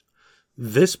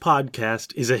This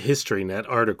podcast is a HistoryNet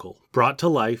article brought to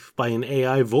life by an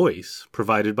AI voice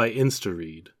provided by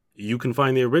InstaRead. You can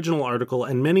find the original article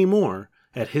and many more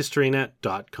at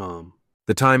historynet.com.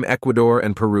 The time Ecuador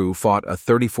and Peru fought a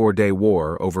 34-day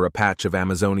war over a patch of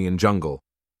Amazonian jungle,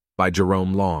 by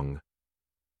Jerome Long.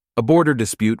 A border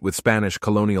dispute with Spanish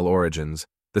colonial origins,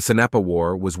 the Cenepa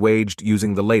War was waged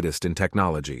using the latest in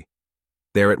technology.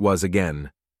 There it was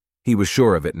again. He was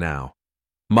sure of it now.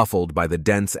 Muffled by the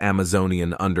dense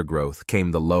Amazonian undergrowth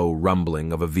came the low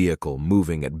rumbling of a vehicle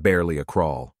moving at barely a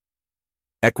crawl.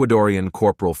 Ecuadorian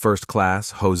Corporal First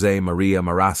Class José María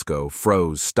Marasco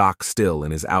froze stock still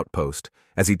in his outpost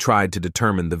as he tried to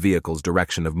determine the vehicle's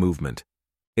direction of movement.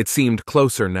 It seemed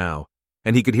closer now,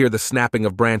 and he could hear the snapping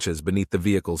of branches beneath the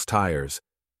vehicle's tires.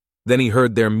 Then he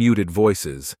heard their muted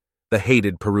voices, the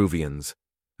hated Peruvians,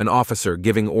 an officer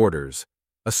giving orders,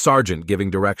 a sergeant giving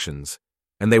directions,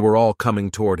 and they were all coming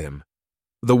toward him.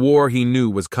 The war he knew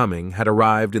was coming had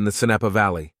arrived in the Cenepa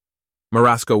Valley.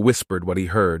 Marasco whispered what he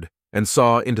heard and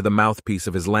saw into the mouthpiece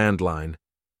of his landline,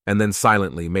 and then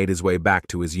silently made his way back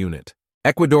to his unit.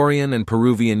 Ecuadorian and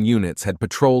Peruvian units had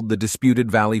patrolled the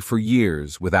disputed valley for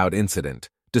years without incident,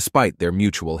 despite their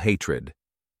mutual hatred.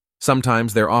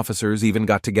 Sometimes their officers even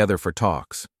got together for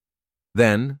talks.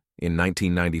 Then, in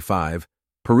 1995,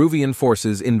 Peruvian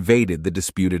forces invaded the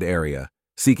disputed area,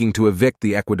 seeking to evict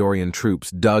the Ecuadorian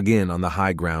troops dug in on the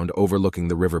high ground overlooking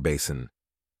the river basin.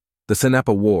 The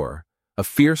Cenepa War, a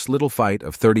fierce little fight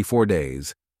of 34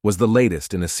 days, was the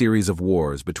latest in a series of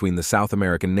wars between the South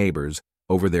American neighbors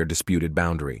over their disputed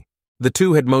boundary. The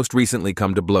two had most recently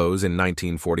come to blows in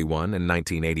 1941 and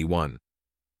 1981.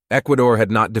 Ecuador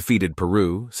had not defeated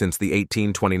Peru since the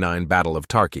 1829 Battle of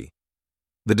Tarqui.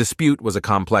 The dispute was a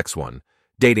complex one,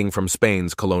 dating from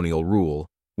Spain's colonial rule,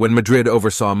 when Madrid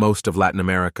oversaw most of Latin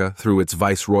America through its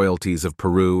viceroyalties of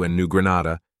Peru and New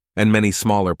Granada and many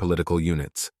smaller political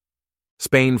units.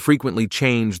 Spain frequently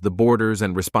changed the borders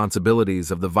and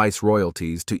responsibilities of the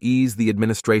viceroyalties to ease the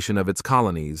administration of its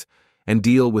colonies and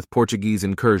deal with Portuguese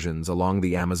incursions along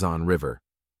the Amazon River.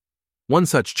 One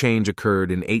such change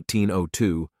occurred in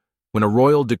 1802 when a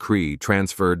royal decree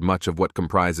transferred much of what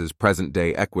comprises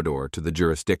present-day Ecuador to the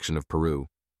jurisdiction of Peru.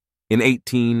 In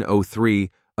 1803,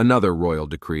 another royal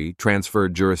decree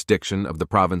transferred jurisdiction of the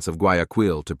province of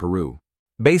Guayaquil to Peru.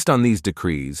 Based on these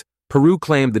decrees, Peru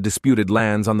claimed the disputed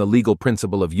lands on the legal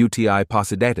principle of uti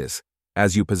possidetis,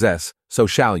 as you possess, so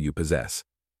shall you possess.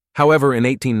 However, in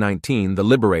 1819, the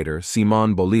liberator,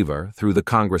 Simón Bolívar, through the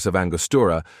Congress of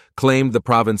Angostura, claimed the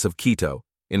province of Quito,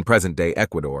 in present-day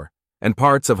Ecuador, and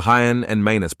parts of Jaén and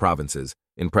Maynas provinces,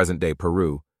 in present-day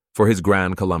Peru, for his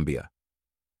Gran Colombia.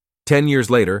 10 years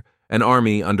later, an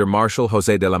army under Marshal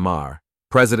José de la Mar,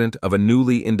 president of a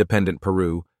newly independent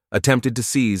Peru, attempted to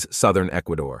seize southern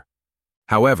Ecuador.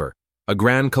 However, a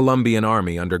Gran Colombian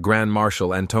army under Grand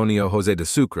Marshal Antonio José de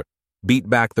Sucre beat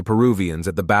back the Peruvians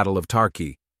at the Battle of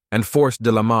Tarqui and forced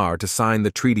de la Mar to sign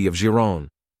the Treaty of Girón,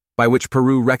 by which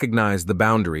Peru recognized the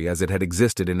boundary as it had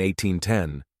existed in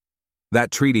 1810.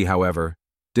 That treaty, however,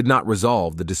 did not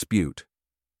resolve the dispute.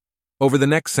 Over the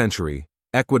next century,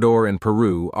 Ecuador and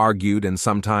Peru argued and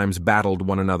sometimes battled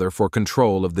one another for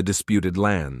control of the disputed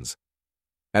lands.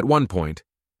 At one point,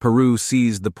 Peru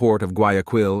seized the port of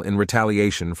Guayaquil in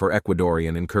retaliation for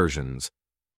Ecuadorian incursions.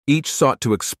 Each sought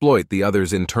to exploit the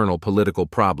other's internal political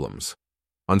problems.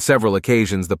 On several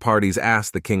occasions, the parties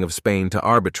asked the King of Spain to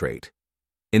arbitrate.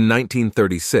 In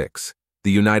 1936,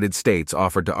 the United States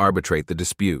offered to arbitrate the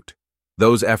dispute.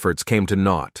 Those efforts came to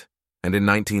naught, and in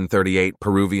 1938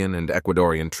 Peruvian and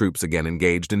Ecuadorian troops again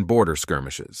engaged in border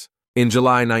skirmishes. In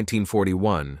July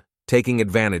 1941, taking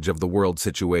advantage of the world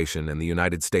situation and the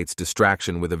United States'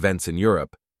 distraction with events in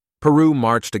Europe, Peru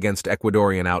marched against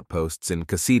Ecuadorian outposts in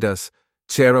Casitas,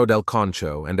 Cerro del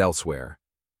Concho, and elsewhere.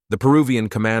 The Peruvian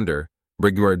commander,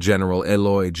 Brigadier General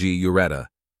Eloy G. Ureta,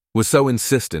 was so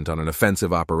insistent on an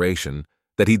offensive operation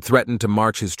that he'd threatened to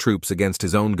march his troops against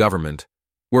his own government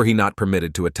were he not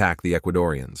permitted to attack the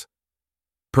Ecuadorians.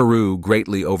 Peru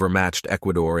greatly overmatched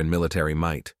Ecuador in military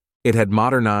might. It had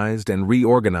modernized and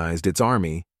reorganized its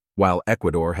army, while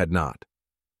Ecuador had not.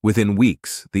 Within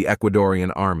weeks, the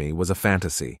Ecuadorian army was a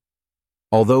fantasy.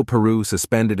 Although Peru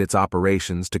suspended its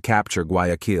operations to capture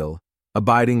Guayaquil,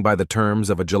 abiding by the terms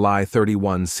of a July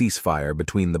 31 ceasefire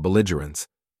between the belligerents,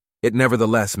 it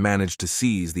nevertheless managed to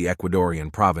seize the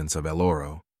Ecuadorian province of El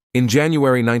Oro. In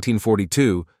January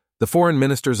 1942, the foreign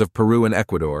ministers of Peru and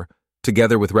Ecuador,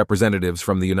 together with representatives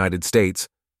from the United States,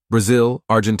 Brazil,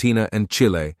 Argentina, and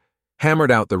Chile,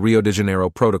 hammered out the Rio de Janeiro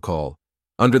Protocol,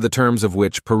 under the terms of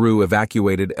which Peru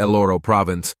evacuated El Oro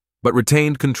province but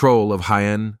retained control of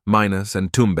Jaén, Maynas,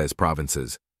 and Tumbes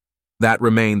provinces. That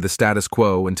remained the status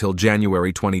quo until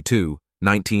January 22,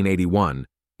 1981,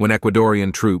 when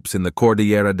Ecuadorian troops in the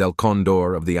Cordillera del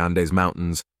Condor of the Andes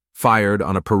Mountains fired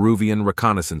on a Peruvian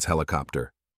reconnaissance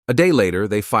helicopter. A day later,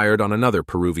 they fired on another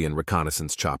Peruvian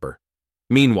reconnaissance chopper.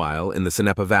 Meanwhile, in the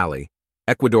Cenepa Valley,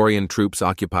 Ecuadorian troops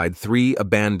occupied 3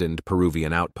 abandoned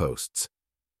Peruvian outposts.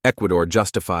 Ecuador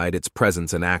justified its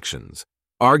presence and actions,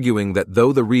 arguing that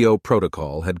though the Rio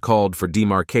Protocol had called for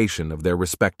demarcation of their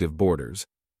respective borders,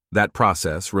 that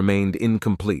process remained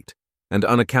incomplete, and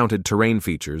unaccounted terrain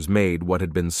features made what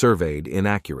had been surveyed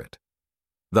inaccurate.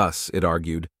 Thus, it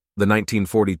argued, the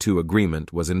 1942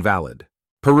 agreement was invalid.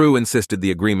 Peru insisted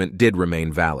the agreement did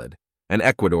remain valid, and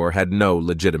Ecuador had no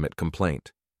legitimate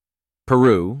complaint.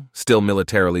 Peru, still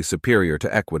militarily superior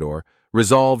to Ecuador,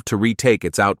 resolved to retake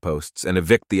its outposts and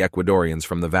evict the Ecuadorians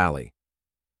from the valley.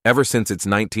 Ever since its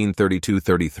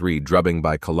 1932-33 drubbing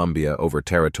by Colombia over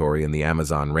territory in the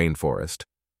Amazon rainforest,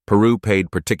 Peru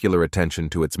paid particular attention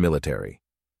to its military,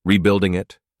 rebuilding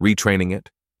it, retraining it,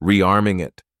 rearming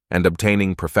it, and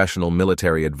obtaining professional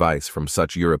military advice from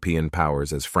such European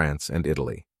powers as France and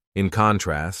Italy. In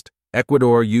contrast,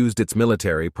 Ecuador used its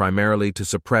military primarily to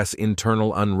suppress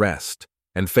internal unrest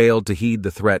and failed to heed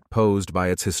the threat posed by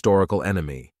its historical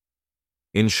enemy.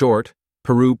 In short,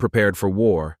 Peru prepared for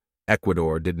war,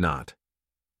 Ecuador did not.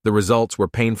 The results were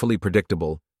painfully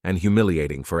predictable and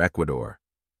humiliating for Ecuador.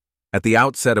 At the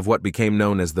outset of what became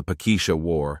known as the Paquisha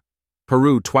War,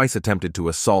 Peru twice attempted to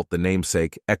assault the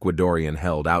namesake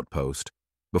Ecuadorian-held outpost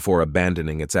before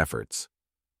abandoning its efforts.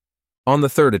 On the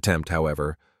third attempt,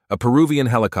 however, a Peruvian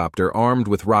helicopter armed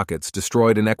with rockets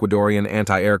destroyed an Ecuadorian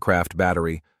anti-aircraft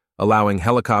battery, allowing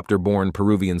helicopter-borne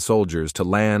Peruvian soldiers to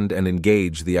land and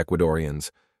engage the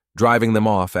Ecuadorians, driving them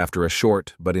off after a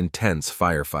short but intense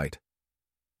firefight.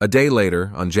 A day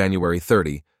later, on January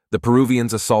 30, the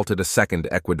Peruvians assaulted a second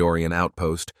Ecuadorian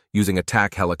outpost using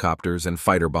attack helicopters and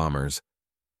fighter bombers.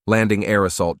 Landing air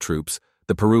assault troops,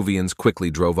 the Peruvians quickly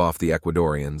drove off the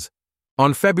Ecuadorians.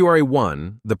 On February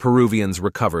 1, the Peruvians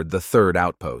recovered the third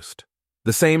outpost.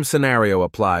 The same scenario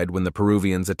applied when the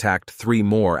Peruvians attacked 3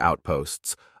 more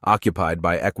outposts, occupied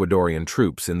by Ecuadorian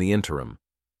troops in the interim.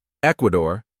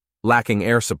 Ecuador, lacking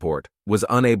air support, was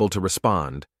unable to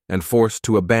respond and forced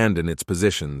to abandon its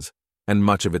positions and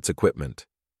much of its equipment.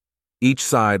 Each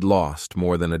side lost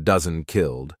more than a dozen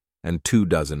killed and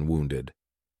 24 wounded.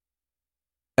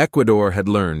 Ecuador had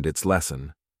learned its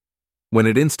lesson. When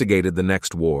it instigated the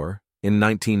next war, in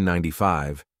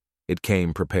 1995, it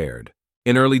came prepared.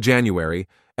 In early January,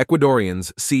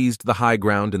 Ecuadorians seized the high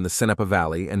ground in the Cenepa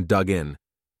Valley and dug in.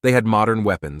 They had modern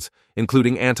weapons,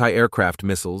 including anti-aircraft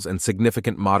missiles and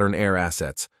significant modern air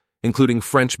assets, including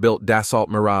French-built Dassault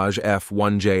Mirage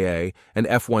F-1JA and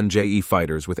F-1JE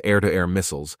fighters with air-to-air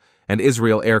missiles, and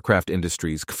Israel Aircraft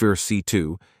Industries Kfir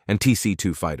C-2 and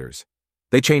TC-2 fighters.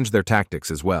 They changed their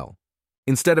tactics as well.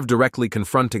 Instead of directly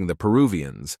confronting the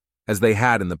Peruvians, as they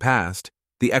had in the past,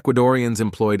 the Ecuadorians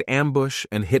employed ambush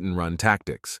and hit-and-run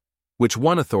tactics, which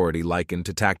one authority likened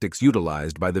to tactics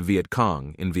utilized by the Viet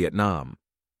Cong in Vietnam.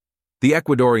 The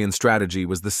Ecuadorian strategy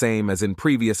was the same as in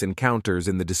previous encounters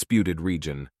in the disputed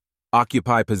region: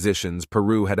 occupy positions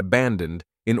Peru had abandoned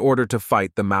in order to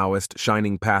fight the Maoist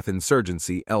Shining Path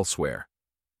insurgency elsewhere.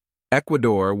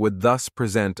 Ecuador would thus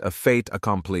present a fait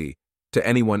accompli to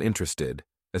anyone interested,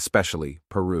 especially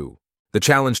Peru. The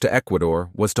challenge to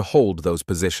Ecuador was to hold those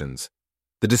positions.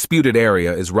 The disputed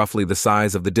area is roughly the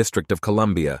size of the District of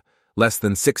Columbia, less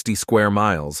than 60 square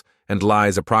miles, and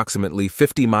lies approximately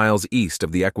 50 miles east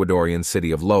of the Ecuadorian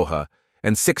city of Loja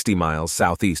and 60 miles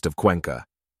southeast of Cuenca.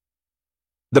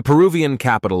 The Peruvian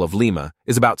capital of Lima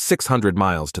is about 600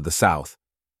 miles to the south.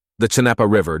 The Cenepa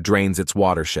River drains its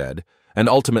watershed and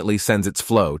ultimately sends its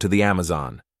flow to the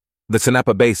Amazon. The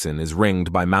Cenepa Basin is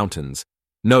ringed by mountains,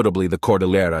 notably the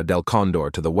Cordillera del Condor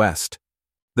to the west.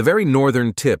 The very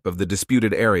northern tip of the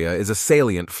disputed area is a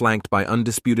salient flanked by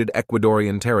undisputed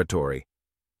Ecuadorian territory.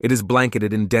 It is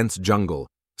blanketed in dense jungle,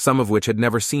 some of which had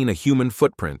never seen a human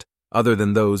footprint other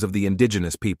than those of the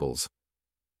indigenous peoples.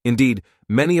 Indeed,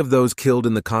 many of those killed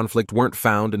in the conflict weren't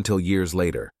found until years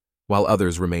later, while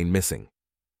others remain missing.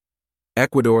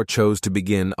 Ecuador chose to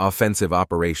begin offensive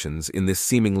operations in this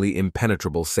seemingly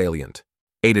impenetrable salient.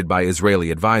 Aided by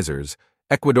Israeli advisors,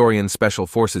 Ecuadorian Special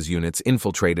Forces units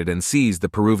infiltrated and seized the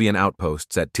Peruvian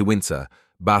outposts at Tiwinsa,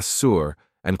 Bas Sur,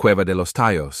 and Cueva de los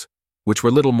Tallos, which were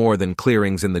little more than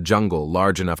clearings in the jungle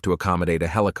large enough to accommodate a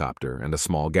helicopter and a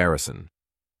small garrison.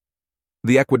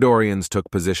 The Ecuadorians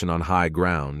took position on high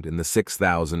ground in the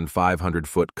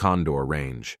 6,500-foot Condor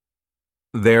Range.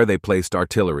 There they placed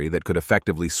artillery that could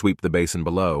effectively sweep the basin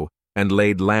below and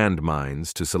laid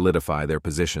landmines to solidify their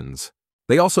positions.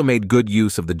 They also made good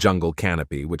use of the jungle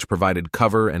canopy, which provided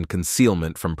cover and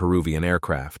concealment from Peruvian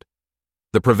aircraft.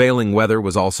 The prevailing weather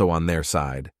was also on their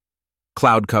side.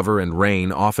 Cloud cover and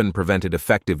rain often prevented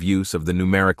effective use of the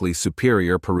numerically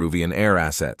superior Peruvian air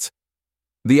assets.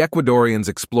 The Ecuadorians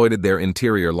exploited their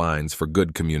interior lines for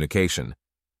good communication.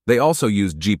 They also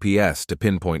used GPS to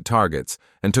pinpoint targets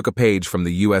and took a page from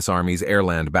the U.S. Army's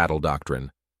airland battle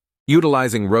doctrine.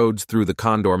 Utilizing roads through the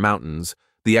Condor Mountains,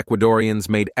 the Ecuadorians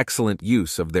made excellent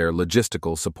use of their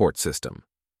logistical support system.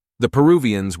 The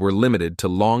Peruvians were limited to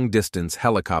long-distance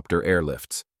helicopter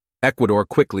airlifts. Ecuador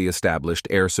quickly established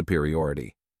air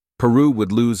superiority. Peru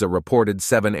would lose a reported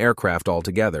 7 aircraft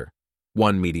altogether: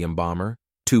 1 medium bomber,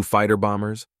 2 fighter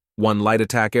bombers, 1 light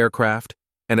attack aircraft,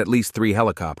 and at least 3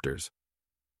 helicopters.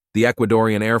 The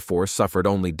Ecuadorian Air Force suffered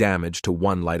only damage to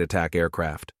 1 light attack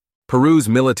aircraft. Peru's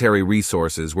military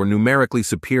resources were numerically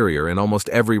superior in almost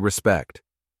every respect,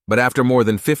 but after more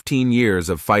than 15 years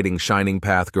of fighting Shining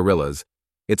Path guerrillas,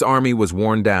 its army was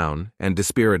worn down and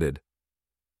dispirited.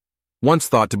 Once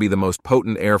thought to be the most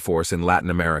potent air force in Latin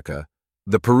America,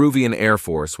 the Peruvian Air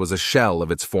Force was a shell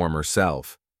of its former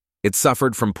self. It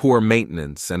suffered from poor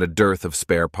maintenance and a dearth of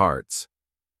spare parts.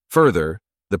 Further,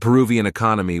 the Peruvian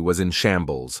economy was in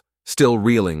shambles, still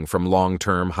reeling from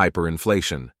long-term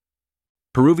hyperinflation.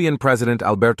 Peruvian President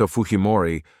Alberto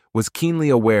Fujimori was keenly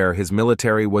aware his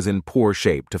military was in poor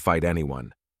shape to fight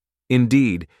anyone.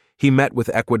 Indeed, he met with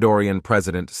Ecuadorian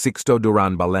President Sixto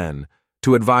Durán Balen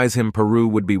to advise him Peru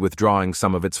would be withdrawing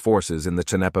some of its forces in the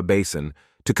Cenepa Basin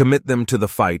to commit them to the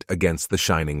fight against the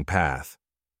Shining Path.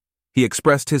 He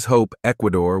expressed his hope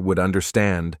Ecuador would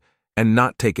understand and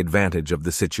not take advantage of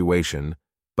the situation,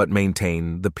 but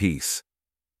maintain the peace.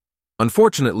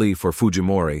 Unfortunately for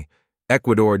Fujimori,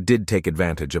 Ecuador did take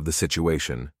advantage of the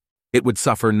situation. It would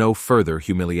suffer no further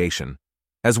humiliation.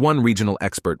 As one regional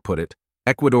expert put it,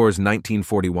 Ecuador's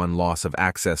 1941 loss of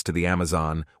access to the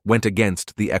Amazon went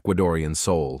against the Ecuadorian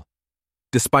soul.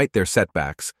 Despite their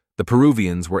setbacks, the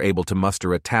Peruvians were able to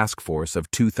muster a task force of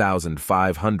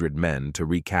 2,500 men to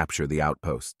recapture the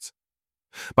outposts.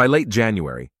 By late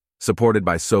January, supported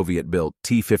by Soviet-built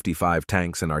T-55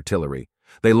 tanks and artillery,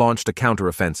 they launched a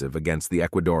counteroffensive against the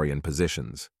Ecuadorian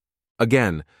positions.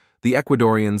 Again, the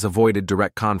Ecuadorians avoided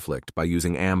direct conflict by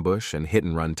using ambush and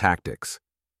hit-and-run tactics.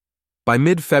 By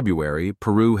mid-February,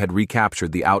 Peru had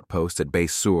recaptured the outposts at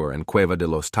Base Sur and Cueva de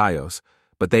los Tallos,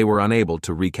 but they were unable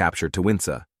to recapture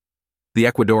Tuinza. The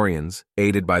Ecuadorians,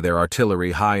 aided by their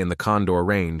artillery high in the Condor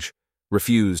Range,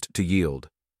 refused to yield.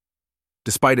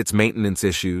 Despite its maintenance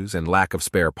issues and lack of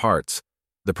spare parts,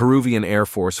 the Peruvian Air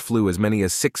Force flew as many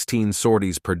as 16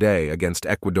 sorties per day against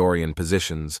Ecuadorian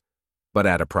positions, but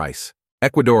at a price.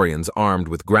 Ecuadorians armed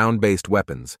with ground-based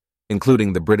weapons,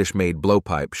 including the British-made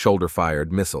blowpipe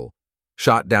shoulder-fired missile,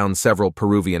 shot down several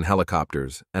Peruvian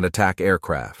helicopters and attack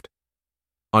aircraft.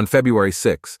 On February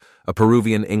 6, a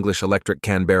Peruvian English Electric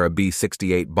Canberra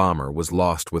B-68 bomber was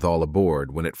lost with all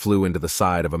aboard when it flew into the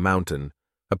side of a mountain,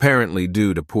 apparently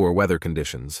due to poor weather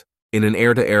conditions. In an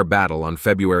air-to-air battle on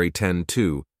February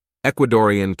 10-2,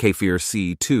 Ecuadorian Kafir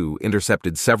C-2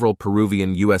 intercepted several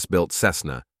Peruvian U.S.-built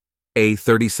Cessna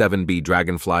A-37B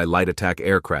Dragonfly light attack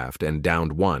aircraft and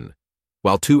downed one,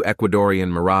 while 2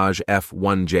 Ecuadorian Mirage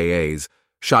F-1JAs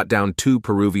shot down 2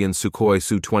 Peruvian Sukhoi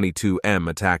Su-22M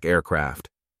attack aircraft.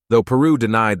 Though Peru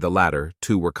denied the latter,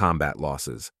 2 were combat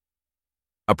losses.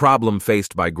 A problem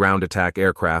faced by ground attack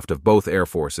aircraft of both air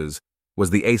forces was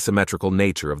the asymmetrical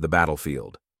nature of the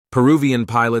battlefield. Peruvian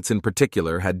pilots in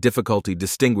particular had difficulty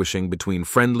distinguishing between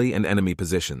friendly and enemy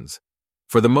positions.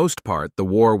 For the most part, the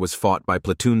war was fought by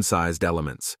platoon-sized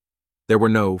elements. There were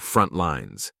no front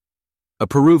lines. A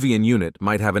Peruvian unit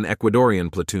might have an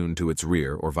Ecuadorian platoon to its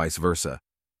rear or vice versa.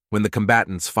 When the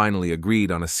combatants finally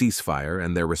agreed on a ceasefire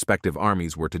and their respective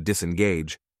armies were to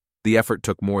disengage, the effort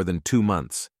took more than 2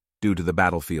 months due to the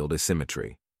battlefield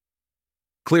asymmetry.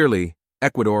 Clearly,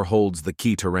 Ecuador holds the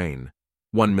key terrain,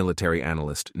 one military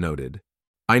analyst noted.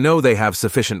 I know they have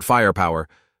sufficient firepower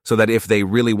so that if they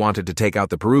really wanted to take out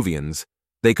the Peruvians,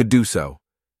 they could do so.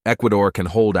 Ecuador can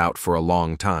hold out for a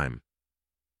long time.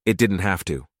 It didn't have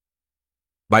to.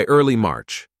 By early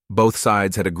March, both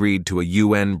sides had agreed to a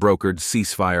UN-brokered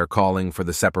ceasefire calling for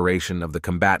the separation of the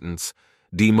combatants,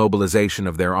 demobilization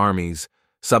of their armies,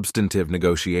 substantive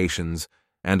negotiations,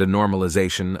 and a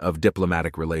normalization of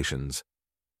diplomatic relations.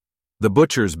 The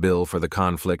butcher's bill for the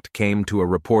conflict came to a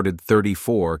reported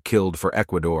 34 killed for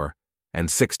Ecuador and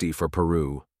 60 for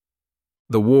Peru.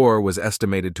 The war was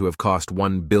estimated to have cost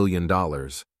 $1 billion.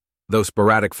 Though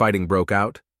sporadic fighting broke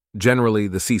out, generally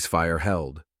the ceasefire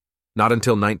held. Not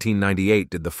until 1998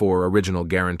 did the 4 original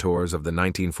guarantors of the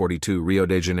 1942 Rio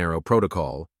de Janeiro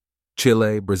Protocol,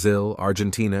 Chile, Brazil,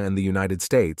 Argentina, and the United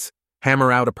States,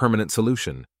 hammer out a permanent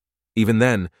solution. Even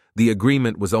then, the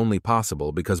agreement was only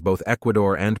possible because both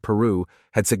Ecuador and Peru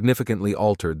had significantly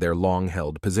altered their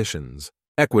long-held positions.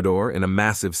 Ecuador, in a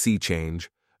massive sea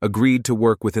change, agreed to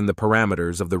work within the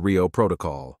parameters of the Rio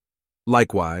Protocol.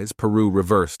 Likewise, Peru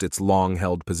reversed its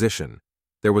long-held position.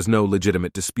 There was no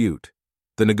legitimate dispute.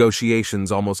 The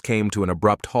negotiations almost came to an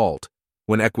abrupt halt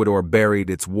when Ecuador buried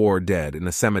its war dead in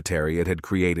a cemetery it had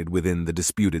created within the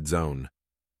disputed zone.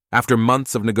 After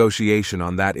months of negotiation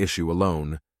on that issue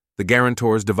alone, the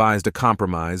guarantors devised a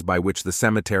compromise by which the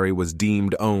cemetery was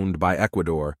deemed owned by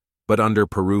Ecuador, but under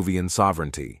Peruvian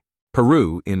sovereignty.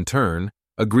 Peru, in turn,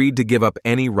 agreed to give up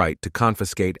any right to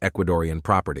confiscate Ecuadorian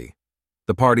property.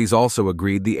 The parties also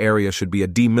agreed the area should be a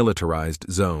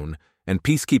demilitarized zone, and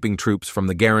peacekeeping troops from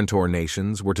the guarantor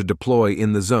nations were to deploy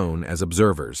in the zone as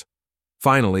observers.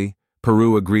 Finally,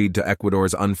 Peru agreed to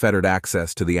Ecuador's unfettered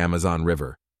access to the Amazon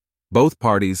River. Both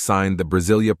parties signed the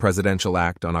Brasilia Presidential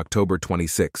Act on October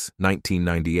 26,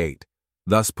 1998,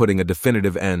 thus putting a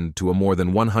definitive end to a more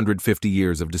than 150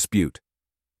 years of dispute.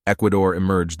 Ecuador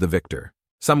emerged the victor.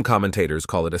 Some commentators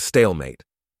call it a stalemate,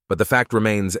 but the fact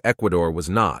remains Ecuador was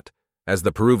not, as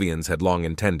the Peruvians had long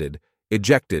intended,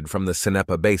 ejected from the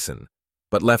Cenepa Basin,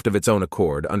 but left of its own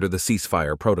accord under the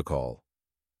ceasefire protocol.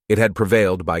 It had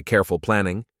prevailed by careful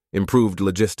planning, improved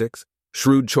logistics,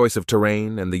 shrewd choice of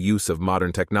terrain, and the use of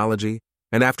modern technology,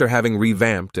 and after having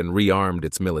revamped and rearmed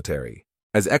its military.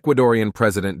 As Ecuadorian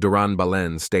President Duran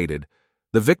Balen stated,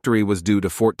 the victory was due to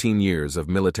 14 years of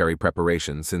military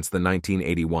preparation since the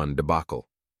 1981 debacle.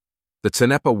 The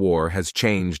Cenepa War has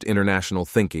changed international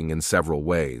thinking in several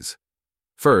ways.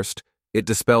 First, it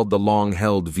dispelled the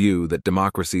long-held view that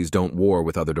democracies don't war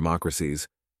with other democracies.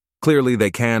 Clearly, they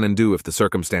can and do if the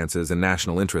circumstances and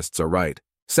national interests are right.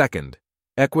 Second,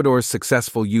 Ecuador's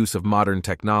successful use of modern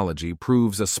technology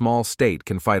proves a small state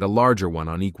can fight a larger one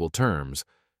on equal terms,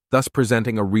 thus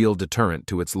presenting a real deterrent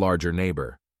to its larger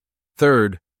neighbor.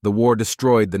 Third, the war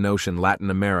destroyed the notion Latin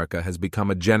America has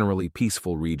become a generally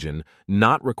peaceful region,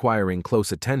 not requiring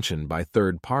close attention by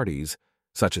third parties,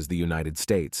 such as the United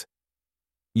States.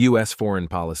 U.S. foreign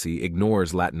policy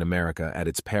ignores Latin America at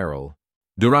its peril.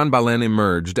 Duran Balen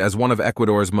emerged as one of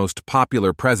Ecuador's most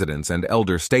popular presidents and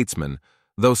elder statesmen,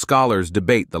 though scholars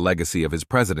debate the legacy of his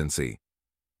presidency.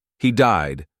 He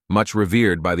died, much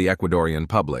revered by the Ecuadorian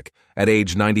public, at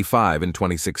age 95 in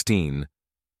 2016.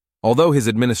 Although his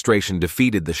administration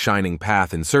defeated the Shining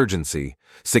Path insurgency,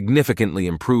 significantly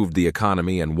improved the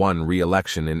economy, and won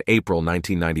re-election in April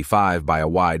 1995 by a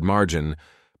wide margin,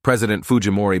 President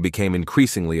Fujimori became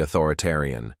increasingly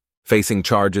authoritarian. Facing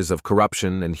charges of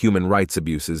corruption and human rights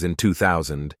abuses in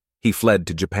 2000, he fled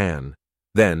to Japan.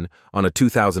 Then, on a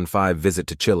 2005 visit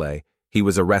to Chile, he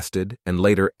was arrested and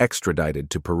later extradited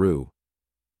to Peru.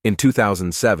 In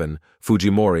 2007,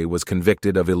 Fujimori was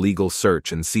convicted of illegal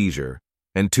search and seizure,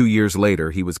 and 2 years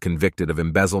later he was convicted of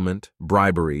embezzlement,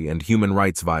 bribery, and human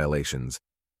rights violations,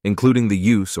 including the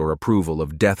use or approval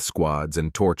of death squads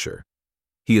and torture.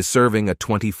 He is serving a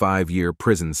 25-year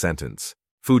prison sentence.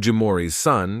 Fujimori's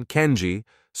son, Kenji,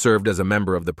 served as a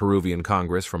member of the Peruvian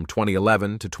Congress from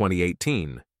 2011 to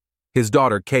 2018. His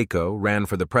daughter, Keiko, ran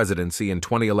for the presidency in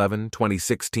 2011,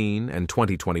 2016, and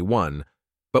 2021,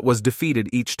 but was defeated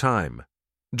each time.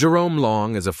 Jerome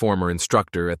Long is a former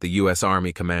instructor at the U.S.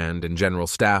 Army Command and General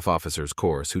Staff Officers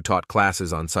course who taught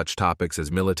classes on such topics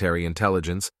as military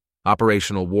intelligence,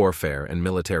 operational warfare, and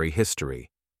military history.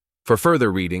 For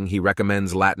further reading, he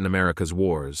recommends Latin America's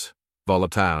Wars.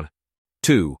 Volatile.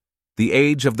 2. The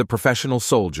Age of the Professional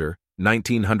Soldier,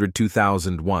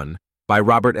 1900-2001, by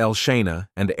Robert L. Shana,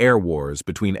 and Air Wars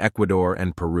between Ecuador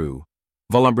and Peru.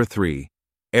 Volume 3.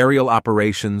 Aerial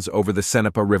Operations over the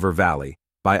Cenepa River Valley,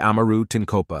 by Amaru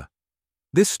Tincopa.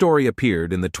 This story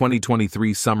appeared in the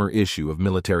 2023 summer issue of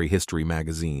Military History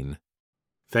magazine.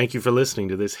 Thank you for listening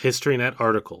to this HistoryNet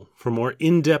article. For more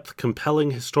in-depth, compelling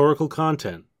historical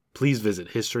content, please visit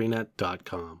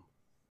historynet.com.